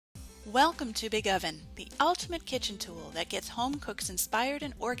Welcome to Big Oven, the ultimate kitchen tool that gets home cooks inspired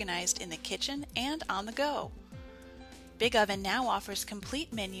and organized in the kitchen and on the go. Big Oven now offers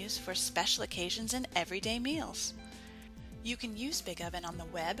complete menus for special occasions and everyday meals. You can use Big Oven on the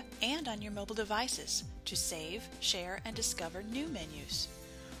web and on your mobile devices to save, share, and discover new menus.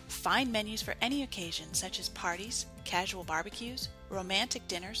 Find menus for any occasion such as parties, casual barbecues, romantic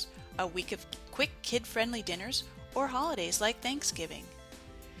dinners, a week of quick kid-friendly dinners, or holidays like Thanksgiving.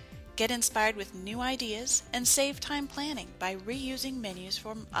 Get inspired with new ideas and save time planning by reusing menus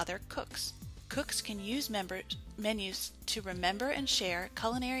from other cooks. Cooks can use menus to remember and share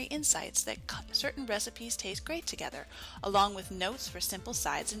culinary insights that certain recipes taste great together, along with notes for simple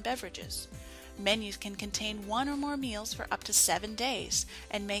sides and beverages. Menus can contain one or more meals for up to 7 days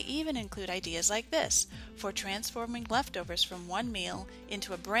and may even include ideas like this for transforming leftovers from one meal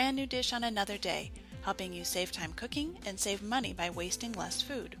into a brand new dish on another day, helping you save time cooking and save money by wasting less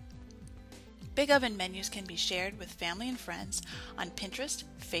food. Big Oven menus can be shared with family and friends on Pinterest,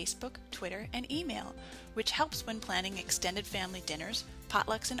 Facebook, Twitter, and email, which helps when planning extended family dinners,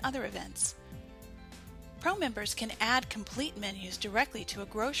 potlucks, and other events. Pro members can add complete menus directly to a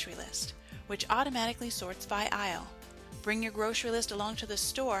grocery list, which automatically sorts by aisle. Bring your grocery list along to the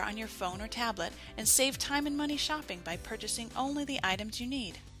store on your phone or tablet and save time and money shopping by purchasing only the items you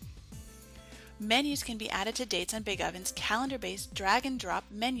need. Menus can be added to dates on Big Oven's calendar-based drag-and-drop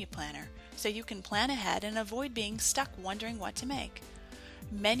menu planner, so you can plan ahead and avoid being stuck wondering what to make.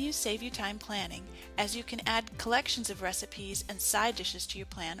 Menus save you time planning, as you can add collections of recipes and side dishes to your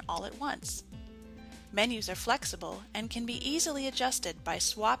plan all at once. Menus are flexible and can be easily adjusted by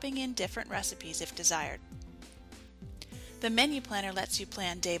swapping in different recipes if desired. The menu planner lets you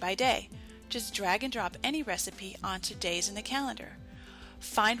plan day by day. Just drag and drop any recipe onto days in the calendar.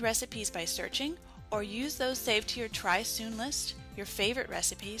 Find recipes by searching, or use those saved to your Try Soon list, your favorite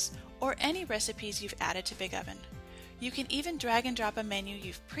recipes, or any recipes you've added to Big Oven. You can even drag and drop a menu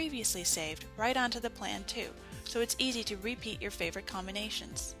you've previously saved right onto the plan too, so it's easy to repeat your favorite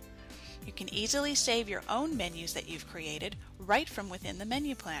combinations. You can easily save your own menus that you've created right from within the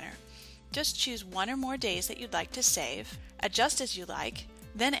menu planner. Just choose one or more days that you'd like to save, adjust as you like,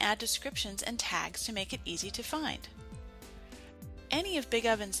 then add descriptions and tags to make it easy to find. Any of Big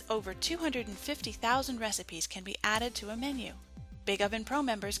Oven's over 250,000 recipes can be added to a menu. Big Oven Pro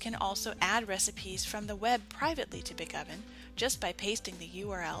members can also add recipes from the web privately to Big Oven just by pasting the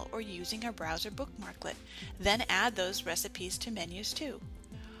URL or using a browser bookmarklet, then add those recipes to menus too.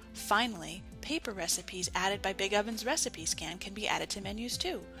 Finally, paper recipes added by Big Oven's recipe scan can be added to menus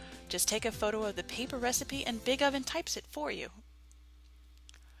too. Just take a photo of the paper recipe and Big Oven types it for you.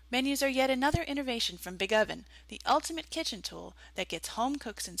 Menus are yet another innovation from Big Oven, the ultimate kitchen tool that gets home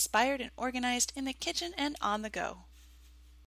cooks inspired and organized in the kitchen and on the go.